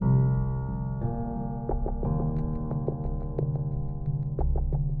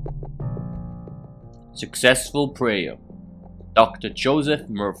Successful Prayer, Dr. Joseph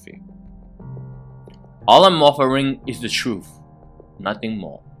Murphy. All I'm offering is the truth, nothing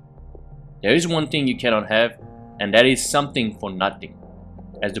more. There is one thing you cannot have, and that is something for nothing.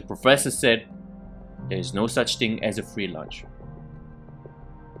 As the professor said, there is no such thing as a free lunch.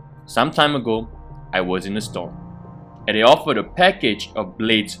 Some time ago, I was in a store, and they offered a package of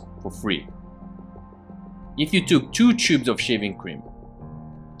blades for free. If you took 2 tubes of shaving cream,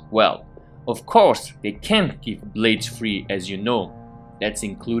 well, of course, they can't give blades free, as you know. That's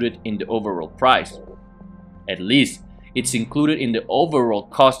included in the overall price. At least, it's included in the overall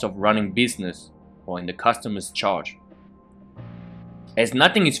cost of running business or in the customer's charge. As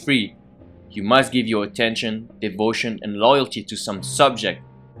nothing is free, you must give your attention, devotion, and loyalty to some subject,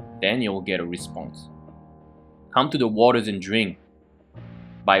 then you will get a response. Come to the waters and drink.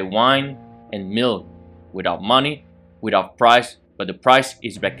 Buy wine and milk without money, without price, but the price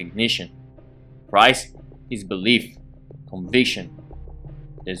is recognition. Price is belief, conviction.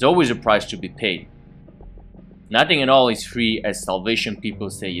 There's always a price to be paid. Nothing at all is free as salvation people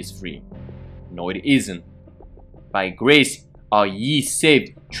say is free. No, it isn't. By grace are ye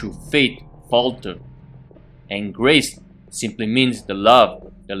saved through faith, falter. And grace simply means the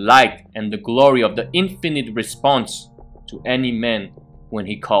love, the light, and the glory of the infinite response to any man when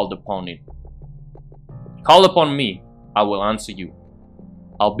he called upon it. Call upon me, I will answer you.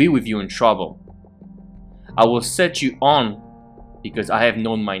 I'll be with you in trouble. I will set you on because I have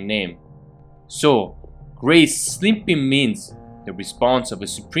known my name. So, grace simply means the response of a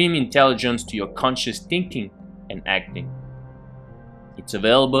supreme intelligence to your conscious thinking and acting. It's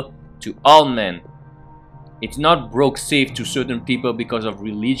available to all men. It's not broke safe to certain people because of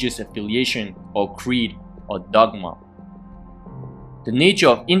religious affiliation or creed or dogma. The nature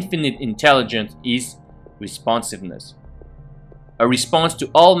of infinite intelligence is responsiveness. A response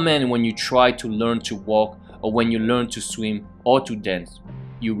to all men when you try to learn to walk or when you learn to swim or to dance.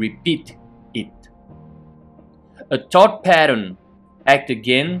 You repeat it. A thought pattern, act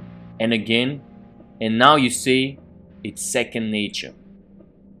again and again, and now you say it's second nature.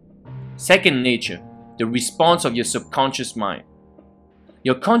 Second nature, the response of your subconscious mind.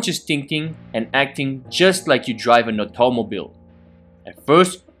 Your conscious thinking and acting just like you drive an automobile. At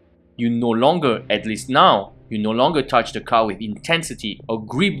first, you no longer, at least now, you no longer touch the car with intensity or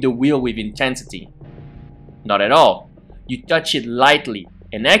grip the wheel with intensity. Not at all. You touch it lightly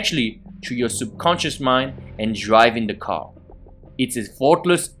and actually through your subconscious mind and drive in the car. It's a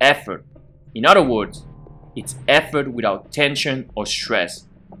effortless effort. In other words, it's effort without tension or stress.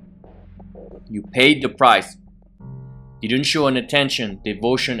 You paid the price. Didn't show an attention,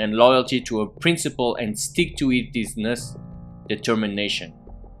 devotion, and loyalty to a principle and stick to itness, determination.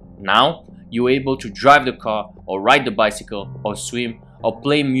 Now, you're able to drive the car or ride the bicycle or swim or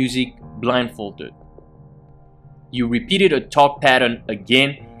play music blindfolded. You repeated a thought pattern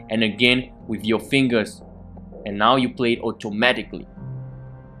again and again with your fingers, and now you play it automatically.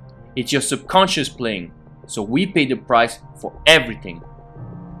 It's your subconscious playing, so we pay the price for everything.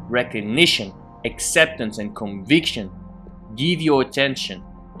 Recognition, acceptance, and conviction. Give your attention,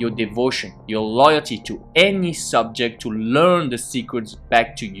 your devotion, your loyalty to any subject to learn the secrets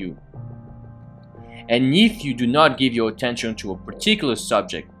back to you. And if you do not give your attention to a particular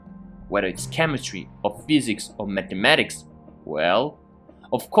subject, whether it's chemistry or physics or mathematics, well,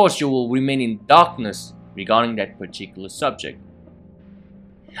 of course you will remain in darkness regarding that particular subject.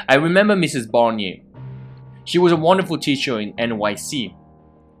 I remember Mrs. Barnier. She was a wonderful teacher in NYC.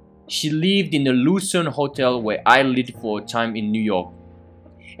 She lived in the Lucerne Hotel where I lived for a time in New York.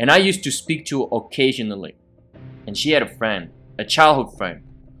 And I used to speak to her occasionally. And she had a friend, a childhood friend,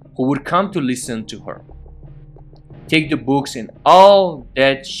 who would come to listen to her. Take the books and all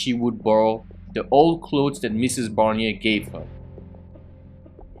that she would borrow, the old clothes that Mrs. Barnier gave her.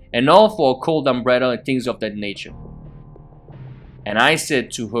 And all for a cold umbrella and things of that nature. And I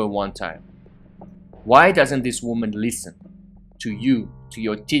said to her one time, why doesn't this woman listen to you, to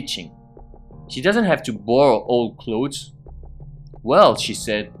your teaching? She doesn't have to borrow old clothes. Well, she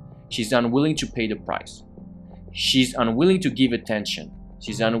said, she's unwilling to pay the price. She's unwilling to give attention.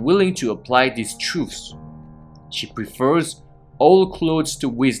 She's unwilling to apply these truths. She prefers old clothes to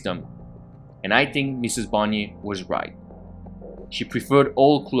wisdom. And I think Mrs. Barnier was right. She preferred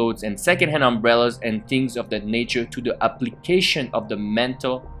old clothes and second-hand umbrellas and things of that nature to the application of the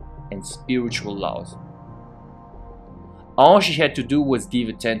mental and spiritual laws. All she had to do was give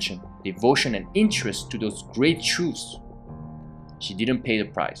attention, devotion, and interest to those great truths. She didn't pay the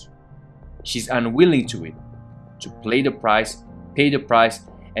price. She's unwilling to it, to pay the price,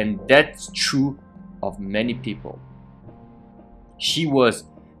 and that's true of many people. She was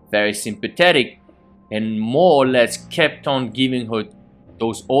very sympathetic and more or less kept on giving her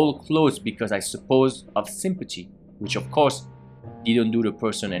those old clothes because I suppose of sympathy, which of course didn't do the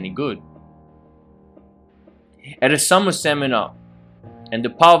person any good. At a summer seminar and the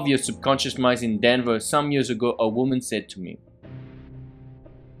Power of Your Subconscious Mind in Denver some years ago, a woman said to me,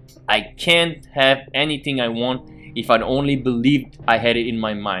 "I can't have anything I want if I'd only believed I had it in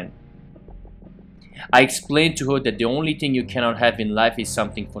my mind." I explained to her that the only thing you cannot have in life is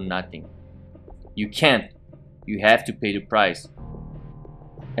something for nothing. You can't. You have to pay the price.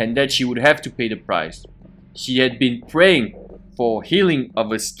 And that she would have to pay the price. She had been praying for healing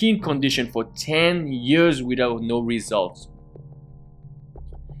of a skin condition for 10 years without no results.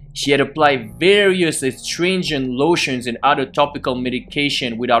 She had applied various astringent lotions and other topical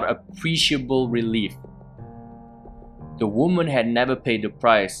medication without appreciable relief. The woman had never paid the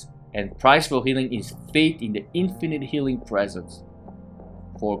price, and price for healing is faith in the infinite healing presence.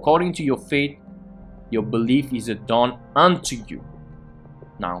 For according to your faith, your belief is a dawn unto you.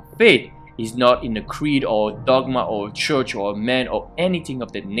 Now, faith is not in a creed or a dogma or a church or a man or anything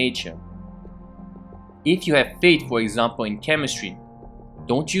of that nature. If you have faith, for example, in chemistry,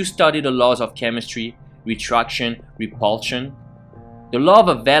 don't you study the laws of chemistry, retraction, repulsion, the law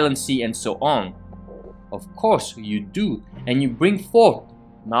of valency and so on? Of course you do, and you bring forth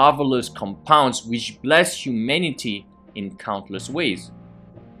marvelous compounds which bless humanity in countless ways.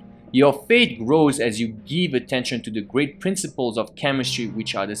 Your faith grows as you give attention to the great principles of chemistry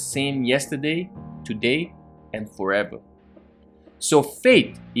which are the same yesterday, today, and forever. So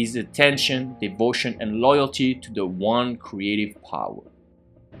faith is attention, devotion, and loyalty to the one creative power.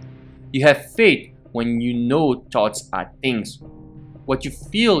 You have faith when you know thoughts are things. What you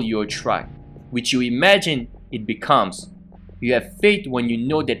feel you attract, which you imagine it becomes. You have faith when you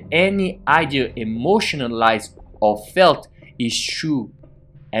know that any idea emotionalized or felt is true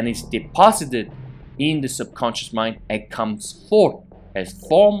and is deposited in the subconscious mind and comes forth as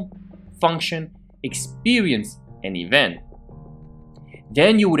form, function, experience, and event.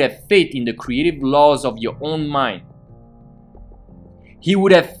 Then you would have faith in the creative laws of your own mind. He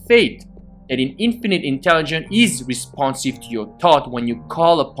would have faith that an infinite intelligence is responsive to your thought when you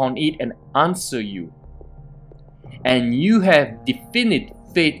call upon it and answer you. And you have definite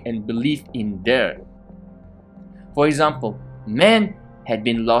faith and belief in there. For example, man had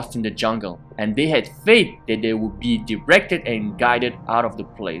been lost in the jungle and they had faith that they would be directed and guided out of the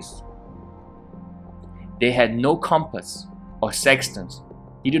place. They had no compass or sextants.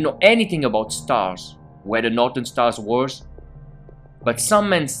 They didn't know anything about stars, where the northern stars were. But some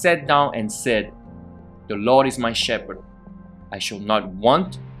men sat down and said, "The Lord is my shepherd. I shall not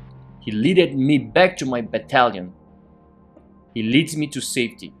want. He leadeth me back to my battalion. He leads me to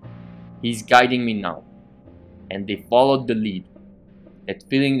safety. He is guiding me now." And they followed the lead. That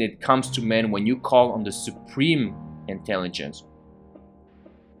feeling that comes to men when you call on the supreme intelligence.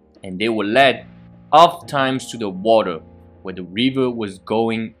 And they were led oft times to the water where the river was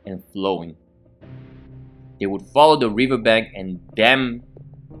going and flowing. They would follow the riverbank and them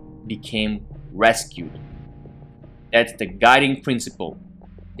became rescued. That's the guiding principle.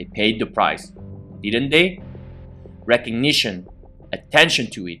 They paid the price, didn't they? Recognition, attention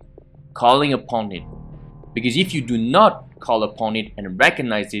to it, calling upon it. Because if you do not call upon it and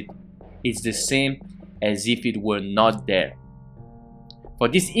recognize it, it's the same as if it were not there. For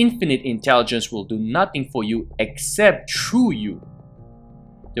this infinite intelligence will do nothing for you except through you.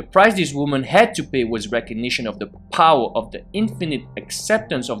 The price this woman had to pay was recognition of the power of the infinite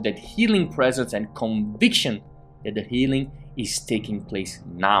acceptance of that healing presence and conviction that the healing is taking place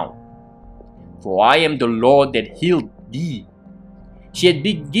now. For I am the Lord that healed thee. She had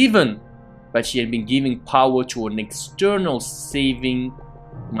been given, but she had been giving power to an external saving.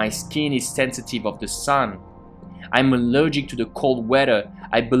 My skin is sensitive of the sun. I'm allergic to the cold weather.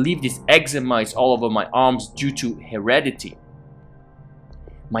 I believe this eczema is all over my arms due to heredity.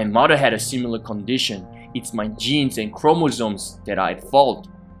 My mother had a similar condition. It's my genes and chromosomes that are at fault.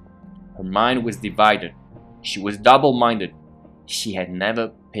 Her mind was divided. She was double-minded. She had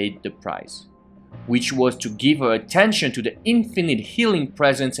never paid the price, which was to give her attention to the infinite healing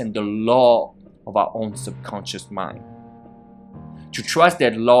presence and the law of our own subconscious mind. To trust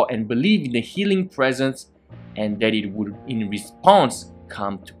that law and believe in the healing presence and that it would in response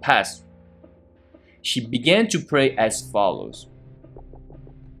come to pass. She began to pray as follows.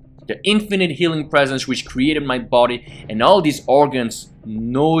 The infinite healing presence which created my body and all these organs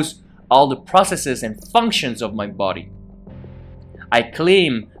knows all the processes and functions of my body. I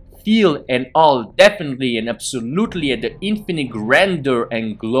claim, feel, and all definitely and absolutely at the infinite grandeur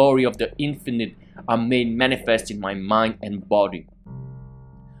and glory of the infinite are made manifest in my mind and body.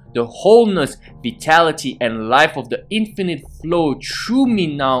 The wholeness, vitality, and life of the infinite flow through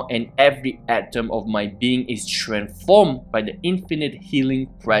me now, and every atom of my being is transformed by the infinite healing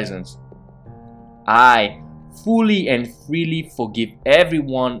presence. I fully and freely forgive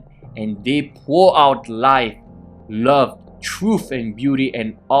everyone, and they pour out life, love, truth, and beauty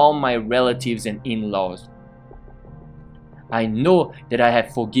and all my relatives and in-laws. I know that I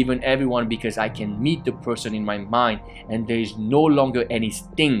have forgiven everyone because I can meet the person in my mind and there is no longer any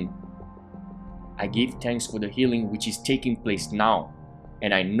sting. I give thanks for the healing which is taking place now,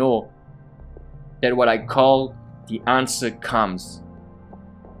 and I know that what I call the answer comes.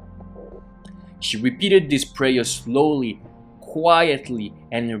 She repeated this prayer slowly, quietly,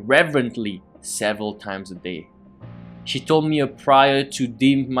 and reverently several times a day. She told me a prayer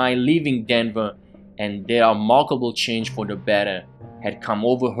to my leaving Denver, and their remarkable change for the better had come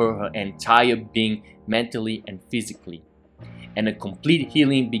over her entire being, mentally and physically, and a complete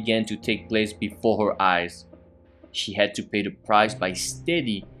healing began to take place before her eyes. She had to pay the price by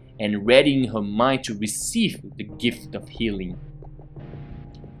steady and readying her mind to receive the gift of healing.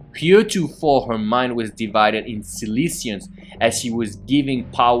 Heretofore her mind was divided in Cilicians, as she was giving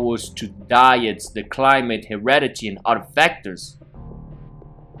powers to diets, the climate, heredity, and other factors.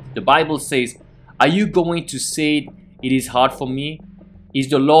 The Bible says, "Are you going to say it is hard for me? Is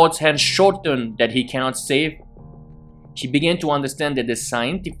the Lord's hand shortened that he cannot save?" She began to understand that the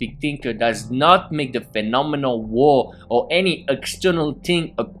scientific thinker does not make the phenomenal war or any external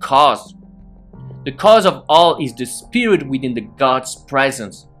thing a cause. The cause of all is the spirit within the God's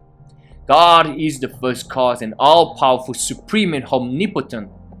presence. God is the first cause and all-powerful, supreme, and omnipotent.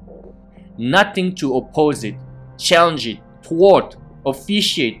 Nothing to oppose it, challenge it, thwart,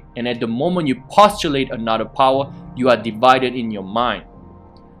 officiate, and at the moment you postulate another power, you are divided in your mind.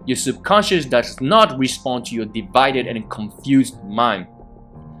 Your subconscious does not respond to your divided and confused mind.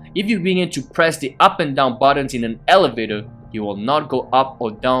 If you begin to press the up and down buttons in an elevator, you will not go up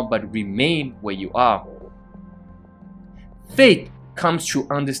or down but remain where you are. Faith comes through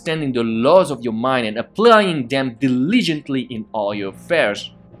understanding the laws of your mind and applying them diligently in all your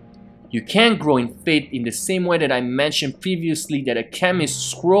affairs. You can't grow in faith in the same way that I mentioned previously that a chemist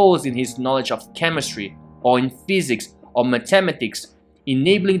scrolls in his knowledge of chemistry or in physics or mathematics,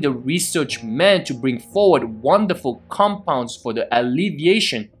 enabling the research man to bring forward wonderful compounds for the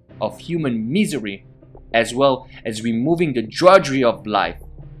alleviation of human misery, as well as removing the drudgery of life.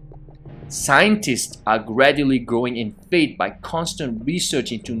 Scientists are gradually growing in faith by constant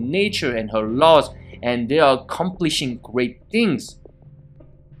research into nature and her laws, and they are accomplishing great things.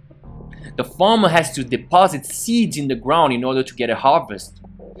 The farmer has to deposit seeds in the ground in order to get a harvest.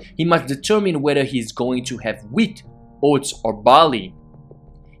 He must determine whether he is going to have wheat, oats, or barley.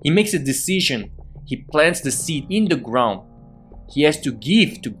 He makes a decision. He plants the seed in the ground. He has to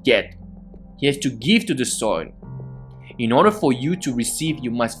give to get. He has to give to the soil. In order for you to receive,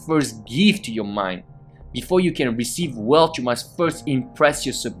 you must first give to your mind. Before you can receive wealth, you must first impress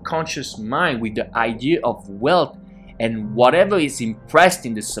your subconscious mind with the idea of wealth, and whatever is impressed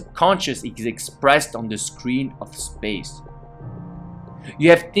in the subconscious is expressed on the screen of space. You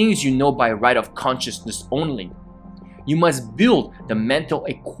have things you know by right of consciousness only. You must build the mental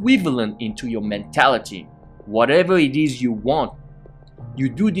equivalent into your mentality, whatever it is you want. You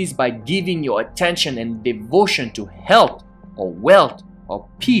do this by giving your attention and devotion to health or wealth or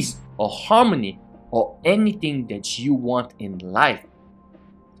peace or harmony or anything that you want in life.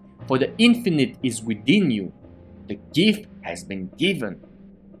 For the infinite is within you. The gift has been given.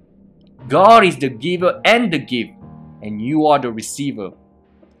 God is the giver and the gift, and you are the receiver.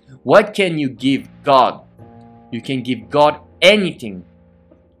 What can you give God? You can give God anything.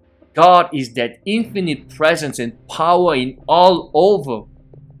 God is that infinite presence and power in all over,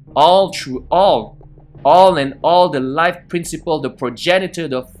 all through all and all, the life principle, the progenitor,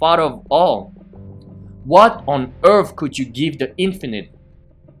 the father of all. What on earth could you give the infinite?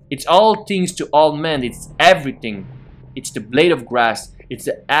 It's all things to all men. It's everything. It's the blade of grass. It's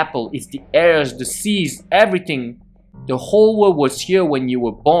the apple. It's the airs, the seas, everything. The whole world was here when you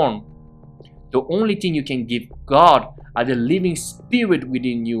were born. The only thing you can give God are the living spirit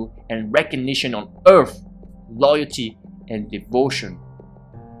within you and recognition on earth, loyalty and devotion.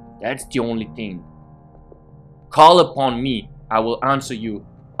 That's the only thing. Call upon me, I will answer you.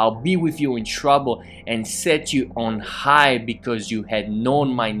 I'll be with you in trouble and set you on high because you had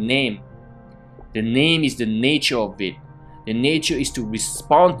known my name. The name is the nature of it. The nature is to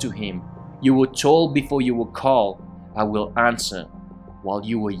respond to Him. You were told before you were called, I will answer. While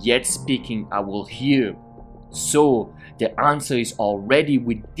you were yet speaking, I will hear. So, the answer is already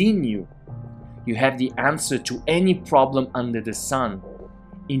within you. You have the answer to any problem under the sun.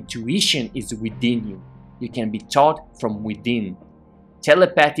 Intuition is within you. You can be taught from within.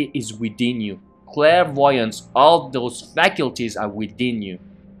 Telepathy is within you. Clairvoyance, all those faculties are within you.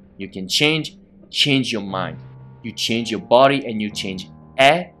 You can change your mind. You change your body and you change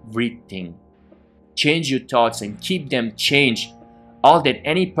everything. Change your thoughts and keep them changed. All that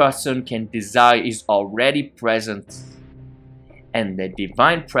any person can desire is already present. And the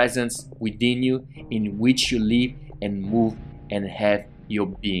divine presence within you in which you live and move and have your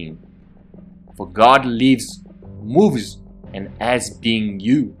being. For God lives, moves, and has being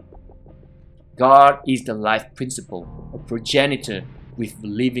you. God is the life principle, a progenitor with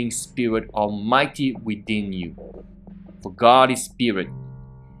living spirit almighty within you. For God is spirit,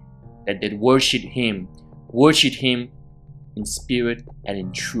 that worship Him in spirit and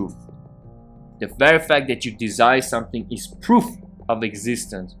in truth. The very fact that you desire something is proof of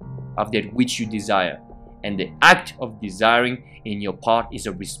existence of that which you desire, and the act of desiring in your part is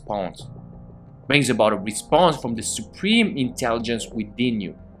a response. Brings about a response from the supreme intelligence within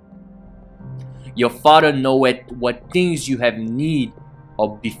you. Your Father knoweth what things you have need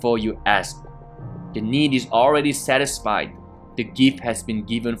of before you ask. The need is already satisfied. The gift has been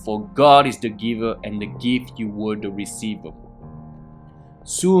given, for God is the giver, and the gift you were the receiver.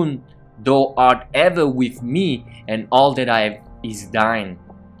 Soon thou art ever with me, and all that I have is thine.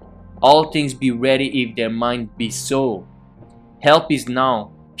 All things be ready if their mind be so. Help is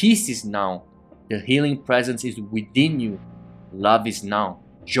now, peace is now, the healing presence is within you. Love is now,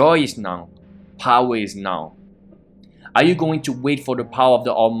 joy is now, power is now. Are you going to wait for the power of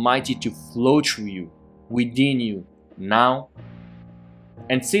the Almighty to flow through you, within you, now?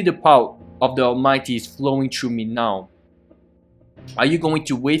 And see the power of the Almighty is flowing through me now. Are you going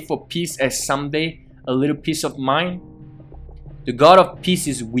to wait for peace as someday, a little peace of mind? The God of peace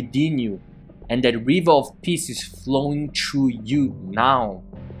is within you, and that river of peace is flowing through you now.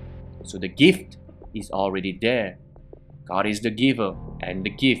 So the gift is already there. God is the giver and the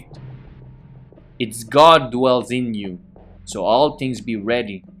gift. It's God dwells in you. So all things be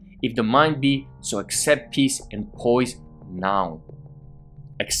ready. If the mind be, so accept peace and poise now.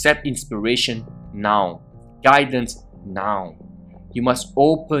 Accept inspiration now. Guidance now. You must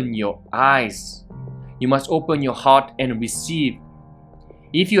open your eyes. You must open your heart and receive.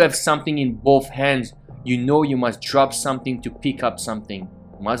 If you have something in both hands, you know you must drop something to pick up something,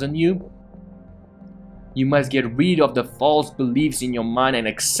 mustn't you? You must get rid of the false beliefs in your mind and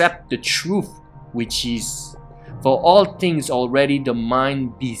accept the truth, which is, for all things already the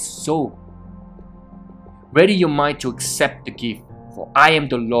mind be so. Ready your mind to accept the gift, for I am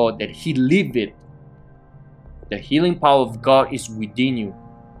the Lord that He liveth. The healing power of God is within you.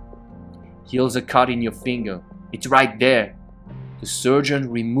 Heals a cut in your finger. It's right there. The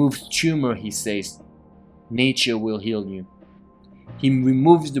surgeon removes tumor, he says. Nature will heal you. He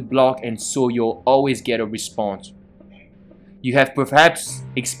removes the block, and so you'll always get a response. You have perhaps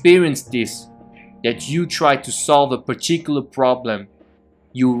experienced this, that you try to solve a particular problem.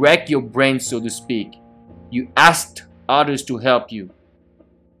 You rack your brain, so to speak. You asked others to help you.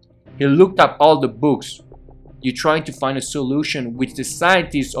 He looked up all the books. You're trying to find a solution which the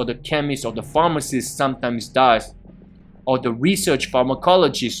scientist or the chemist or the pharmacist sometimes does, or the research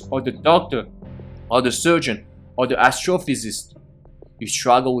pharmacologist or the doctor or the surgeon or the astrophysicist. You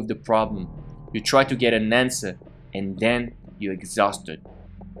struggle with the problem. You try to get an answer, and then you're exhausted.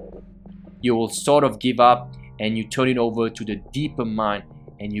 You will sort of give up, and you turn it over to the deeper mind,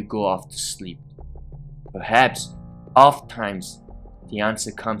 and you go off to sleep. Perhaps, oftentimes, the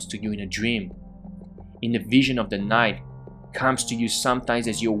answer comes to you in a dream. In the vision of the night, comes to you sometimes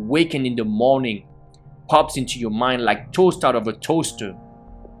as you awaken in the morning, pops into your mind like toast out of a toaster.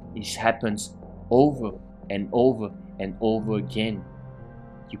 It happens over and over and over again.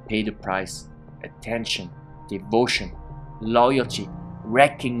 You pay the price: attention, devotion, loyalty,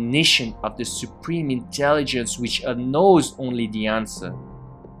 recognition of the supreme intelligence which knows only the answer.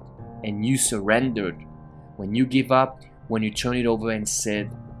 And you surrendered. When you give up, when you turn it over and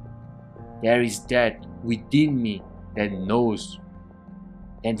said, there is that within me that knows.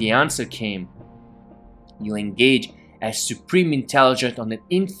 And the answer came. You engage as supreme intelligence on an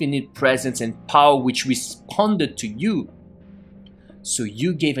infinite presence and power which responded to you. So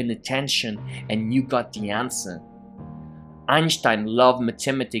you gave an attention and you got the answer. Einstein loved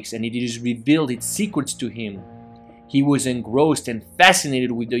mathematics, and it is revealed its secrets to him. He was engrossed and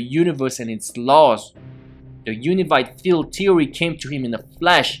fascinated with the universe and its laws. The unified field theory came to him in a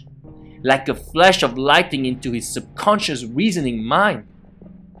flash, like a flash of lightning into his subconscious reasoning mind.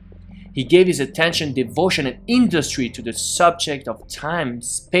 He gave his attention, devotion, and industry to the subject of time,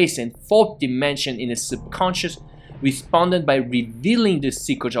 space, and fourth dimension in his subconscious, responded by revealing the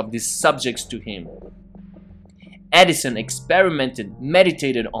secrets of these subjects to him. Edison experimented,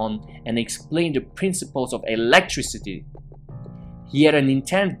 meditated on, and explained the principles of electricity. He had an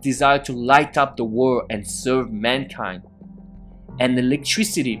intense desire to light up the world and serve mankind. And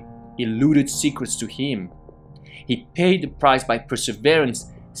electricity eluded secrets to him. He paid the price by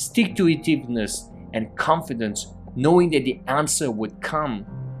perseverance, stick-to-itiveness, and confidence, knowing that the answer would come.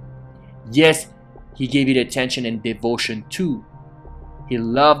 Yes, he gave it attention and devotion too. He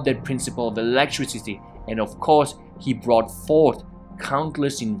loved that principle of electricity, and of course, he brought forth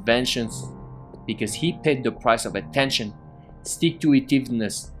countless inventions because he paid the price of attention,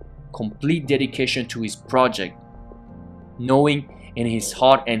 stick-to-itiveness, complete dedication to his project, knowing in his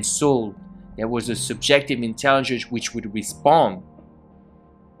heart and soul there was a subjective intelligence which would respond.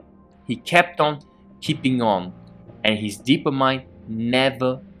 He kept on keeping on, and his deeper mind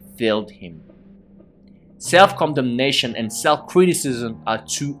never failed him. Self-condemnation and self-criticism are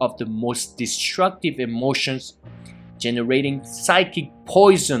two of the most destructive emotions, generating psychic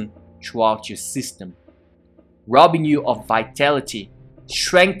poison throughout your system, robbing you of vitality,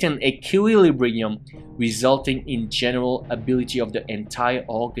 strengthen equilibrium, resulting in general ability of the entire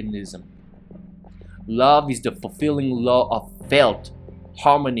organism. Love is the fulfilling law of health,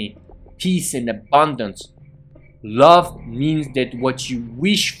 harmony, peace, and abundance. Love means that what you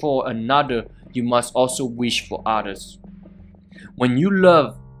wish for another, you must also wish for others. When you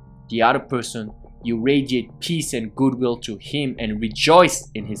love the other person, you radiate peace and goodwill to him and rejoice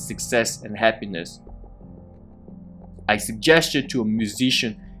in his success and happiness. I suggested to a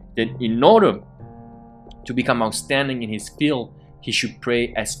musician that in order to become outstanding in his field, he should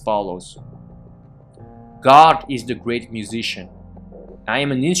pray as follows. God is the great musician. I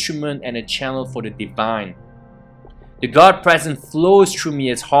am an instrument and a channel for the divine. The God presence flows through me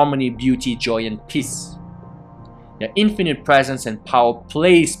as harmony, beauty, joy, and peace. The infinite presence and power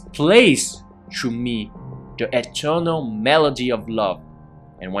plays through me the eternal melody of love.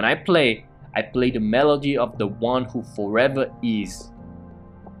 And when I play the melody of the one who forever is.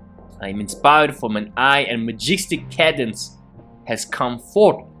 I am inspired from an eye, and majestic cadence has come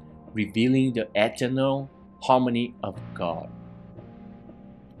forth, revealing the eternal harmony of God.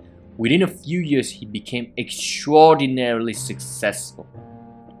 Within a few years, he became extraordinarily successful.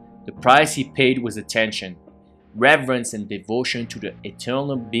 The price he paid was attention, reverence, and devotion to the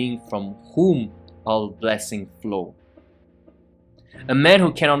eternal being from whom all blessings flow. A man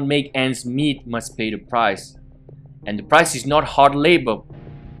who cannot make ends meet must pay the price, and the price is not hard labor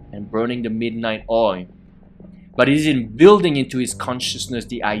and burning the midnight oil, but it is in building into his consciousness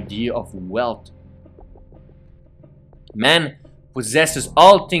the idea of wealth. Man possesses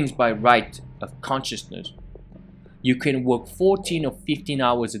all things by right of consciousness. You can work 14 or 15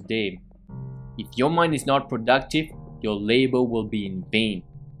 hours a day. If your mind is not productive, your labor will be in vain.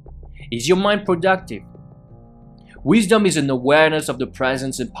 Is your mind productive? Wisdom is an awareness of the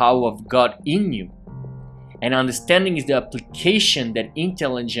presence and power of God in you. And understanding is the application that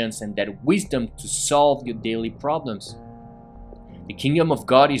intelligence and that wisdom to solve your daily problems. The kingdom of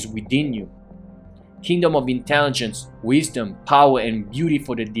God is within you. Kingdom of intelligence, wisdom, power, and beauty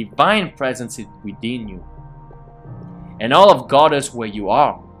for the divine presence is within you. And all of God is where you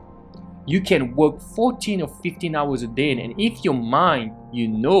are. You can work 14 or 15 hours a day, and if your mind,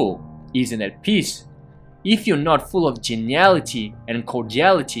 isn't at peace, if you're not full of geniality and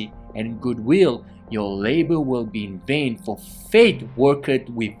cordiality and goodwill, your labor will be in vain, for faith worketh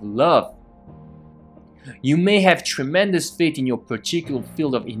with love. You may have tremendous faith in your particular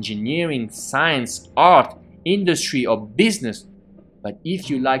field of engineering, science, art, industry, or business, but if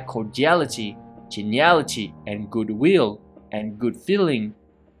you lack cordiality, geniality, and goodwill, and good feeling,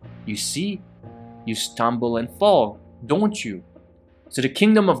 you stumble and fall, don't you? So the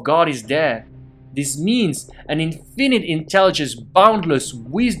kingdom of God is there. This means an infinite intelligence, boundless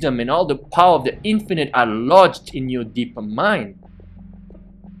wisdom, and all the power of the infinite are lodged in your deeper mind.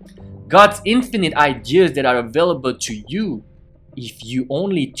 God's infinite ideas that are available to you if you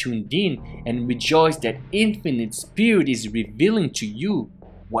only tuned in and rejoice that infinite spirit is revealing to you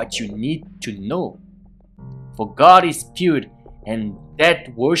what you need to know. For God is spirit, and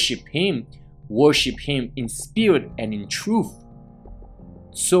that worship Him in spirit and in truth.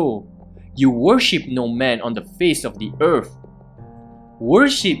 So, you worship no man on the face of the earth.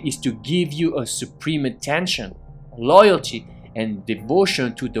 Worship is to give you a supreme attention, loyalty, and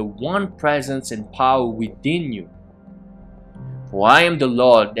devotion to the one presence and power within you. For I am the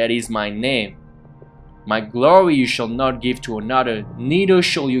Lord, that is my name. My glory you shall not give to another, neither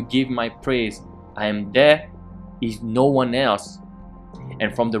shall you give my praise. I am there, is no one else.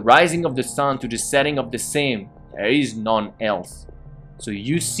 And from the rising of the sun to the setting of the same, There is none else. So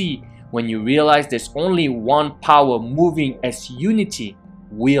you see, when you realize there's only one power moving as unity,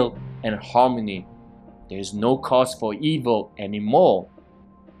 will, and harmony, there's no cause for evil anymore,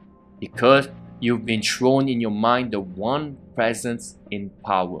 because you've been thrown in your mind the one presence in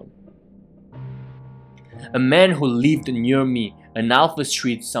power. A man who lived near me on Alpha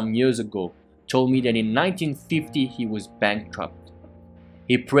Street some years ago told me that in 1950 he was bankrupt.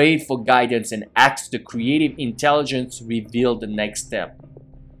 He prayed for guidance and asked the creative intelligence to reveal the next step.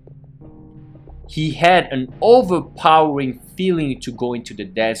 He had an overpowering feeling to go into the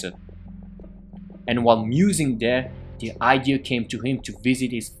desert. And while musing there, the idea came to him to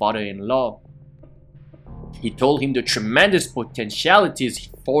visit his father-in-law. He told him the tremendous potentialities he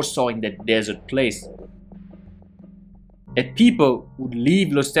foresaw in that desert place. That people would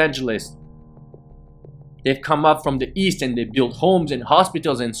leave Los Angeles. They've come up from the east and they built homes and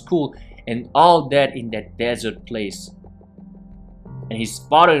hospitals and schools and all that in that desert place. And his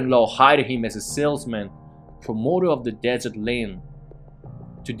father-in-law hired him as a salesman, promoter of the desert land.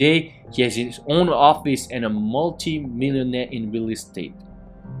 Today, he has his own office and a multi-millionaire in real estate.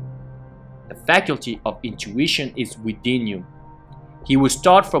 The faculty of intuition is within you. He will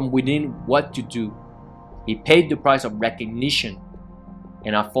start from within what to do. He paid the price of recognition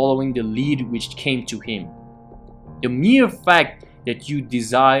and are following the lead which came to him. The mere fact that you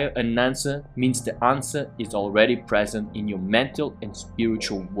desire an answer means the answer is already present in your mental and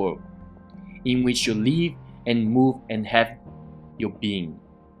spiritual world, in which you live and move and have your being.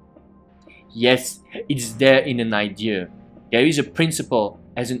 Yes, it is there in an idea. There is a principle,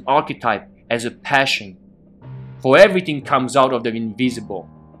 as an archetype, as a passion. For everything comes out of the invisible.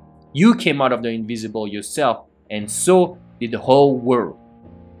 You came out of the invisible yourself, and so did the whole world.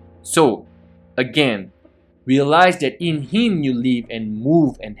 So, again, realize that in Him you live and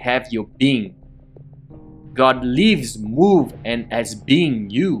move and have your being. God lives, moves, and as being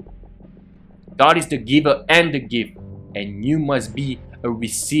you. God is the giver and the gift, and you must be a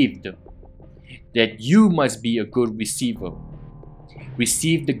received. That you must be a good receiver.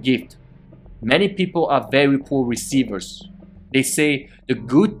 Receive the gift. Many people are very poor receivers. They say, the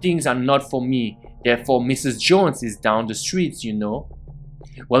good things are not for me, therefore Mrs. Jones is down the streets, you know.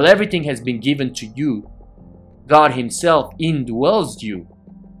 Well, everything has been given to you. God Himself indwells you.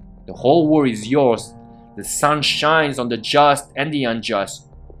 The whole world is yours. The sun shines on the just and the unjust.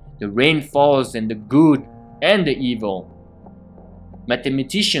 The rain falls on the good and the evil.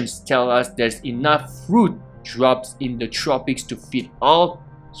 Mathematicians tell us there's enough fruit drops in the tropics to feed all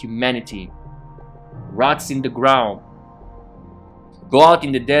humanity. Roots in the ground. Go out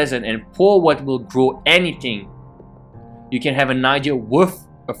in the desert and pour what will grow anything. You can have an idea worth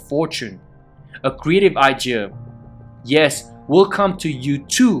a fortune. A creative idea, yes, will come to you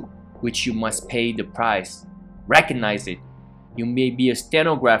too, which you must pay the price. Recognize it. You may be a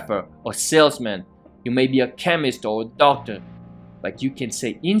stenographer or salesman. You may be a chemist or a doctor. But you can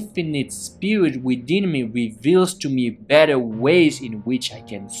say, infinite spirit within me reveals to me better ways in which I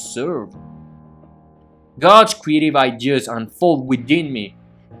can serve. God's creative ideas unfold within me,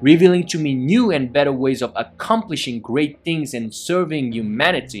 revealing to me new and better ways of accomplishing great things and serving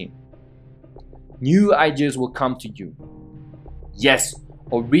humanity. New ideas will come to you. Yes,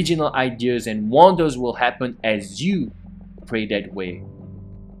 original ideas and wonders will happen as you pray that way.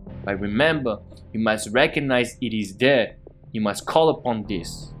 But remember, you must recognize it is there. You must call upon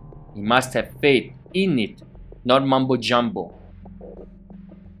this. You must have faith in it, not mumbo jumbo.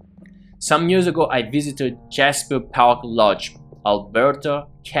 Some years ago, I visited Jasper Park Lodge, Alberta,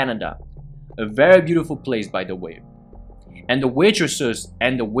 Canada. A very beautiful place, by the way. And the waitresses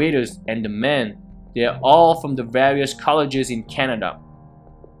and the waiters and the men, they're all from the various colleges in Canada.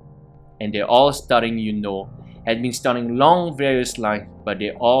 And they're all studying, you know, had been studying long various lines, but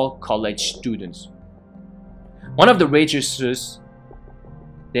they're all college students. One of the waitresses,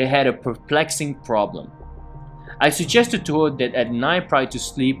 they had a perplexing problem. I suggested to her that at night prior to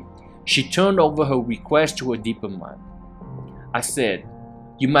sleep, she turned over her request to her deeper mind. I said,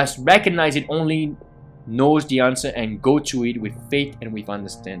 you must recognize it only knows the answer and go to it with faith and with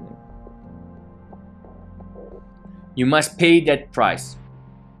understanding. You must pay that price.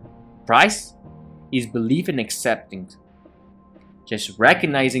 Price is belief and accepting. Just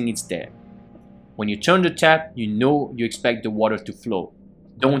recognizing it's there. When you turn the tap, you know you expect the water to flow,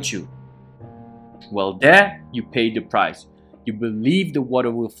 don't you? Well, there you pay the price. You believe the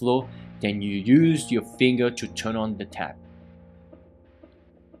water will flow, then you use your finger to turn on the tap.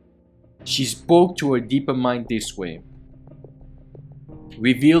 She spoke to her deeper mind this way.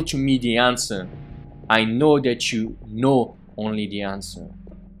 Reveal to me the answer. I know that you know only the answer.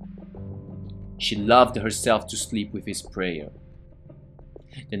 She loved herself to sleep with his prayer.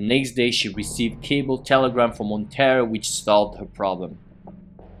 The next day she received cable telegram from Ontario which solved her problem.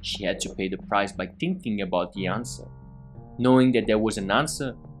 She had to pay the price by thinking about the answer. Knowing that there was an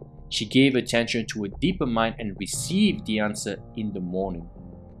answer, she gave attention to a deeper mind and received the answer in the morning.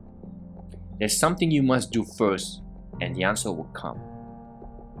 There's something you must do first, and the answer will come.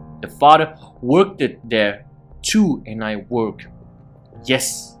 The Father worked it there too, and I work.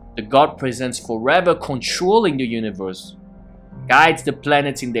 Yes, the God presence forever controlling the universe, guides the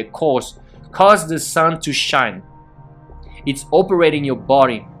planets in their course, causes the sun to shine. It's operating your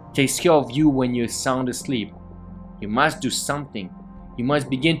body, takes care of you when you're sound asleep. You must do something. You must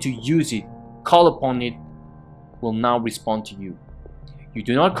begin to use it. Call upon it, will now respond to you. You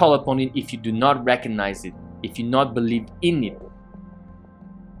do not call upon it if you do not recognize it, if you not believe in it.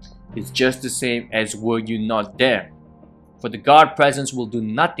 It's just the same as were you not there. For the God presence will do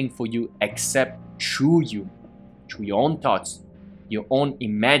nothing for you except through you, through your own thoughts, your own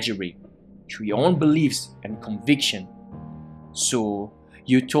imagery, through your own beliefs and conviction. So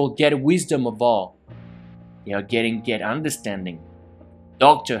you're told get wisdom of all. They are get understanding.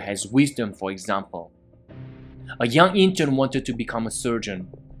 Doctor has wisdom, for example. A young intern wanted to become a surgeon.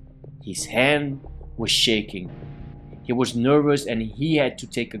 His hand was shaking. He was nervous and he had to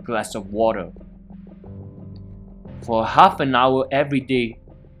take a glass of water. For half an hour every day,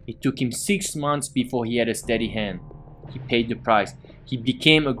 it took him 6 months before he had a steady hand. He paid the price. He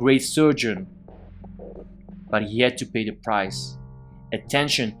became a great surgeon. But he had to pay the price.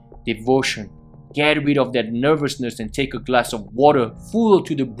 Attention, devotion. Get rid of that nervousness and take a glass of water full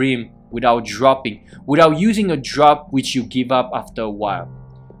to the brim without dropping, without using a drop which you give up after a while.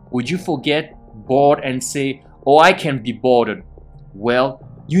 Would you forget, bored, and say, "Oh, I can be bothered"? Well,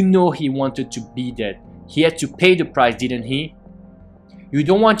 you know he wanted to be that. He had to pay the price, didn't he? You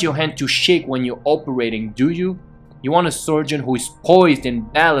don't want your hand to shake when you're operating, do you? You want a surgeon who is poised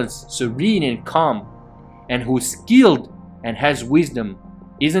and balanced, serene and calm, and who is skilled and has wisdom,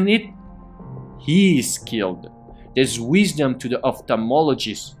 isn't it? He is skilled. There's wisdom to the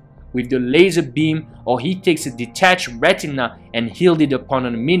ophthalmologist. With the laser beam, or he takes a detached retina and heals it upon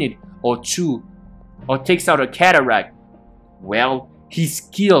a minute or two, or takes out a cataract. Well, he's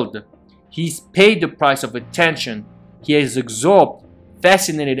skilled. He's paid the price of attention. He has absorbed,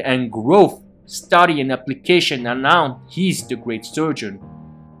 fascinated, and growth, study and application, and now he's the great surgeon.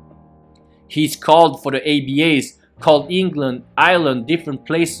 He's called for the ABAs, called England, Ireland, different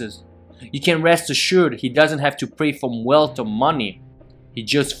places. You can rest assured he doesn't have to pray for wealth or money. It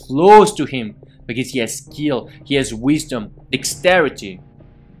just flows to him because he has skill, he has wisdom, dexterity.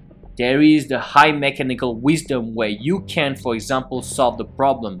 There is the high mechanical wisdom where you can, for example, solve the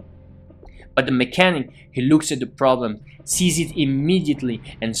problem. But the mechanic, he looks at the problem, sees it immediately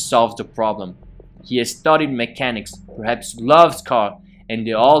and solves the problem. He has studied mechanics, perhaps loves cars and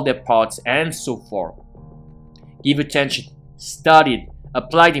all their parts and so forth. Give attention, studied,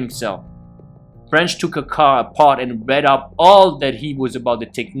 applied himself. French took a car apart and read up all that he was about the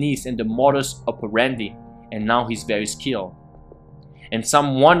techniques and the modus operandi, and now he's very skilled. And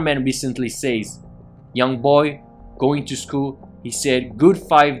one man recently says, young boy, going to school, he said good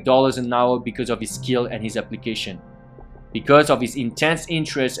 $5 an hour because of his skill and his application, because of his intense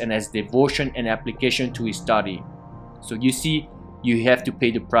interest and his devotion and application to his study. So you see, you have to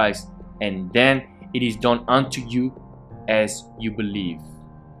pay the price, and then it is done unto you as you believe.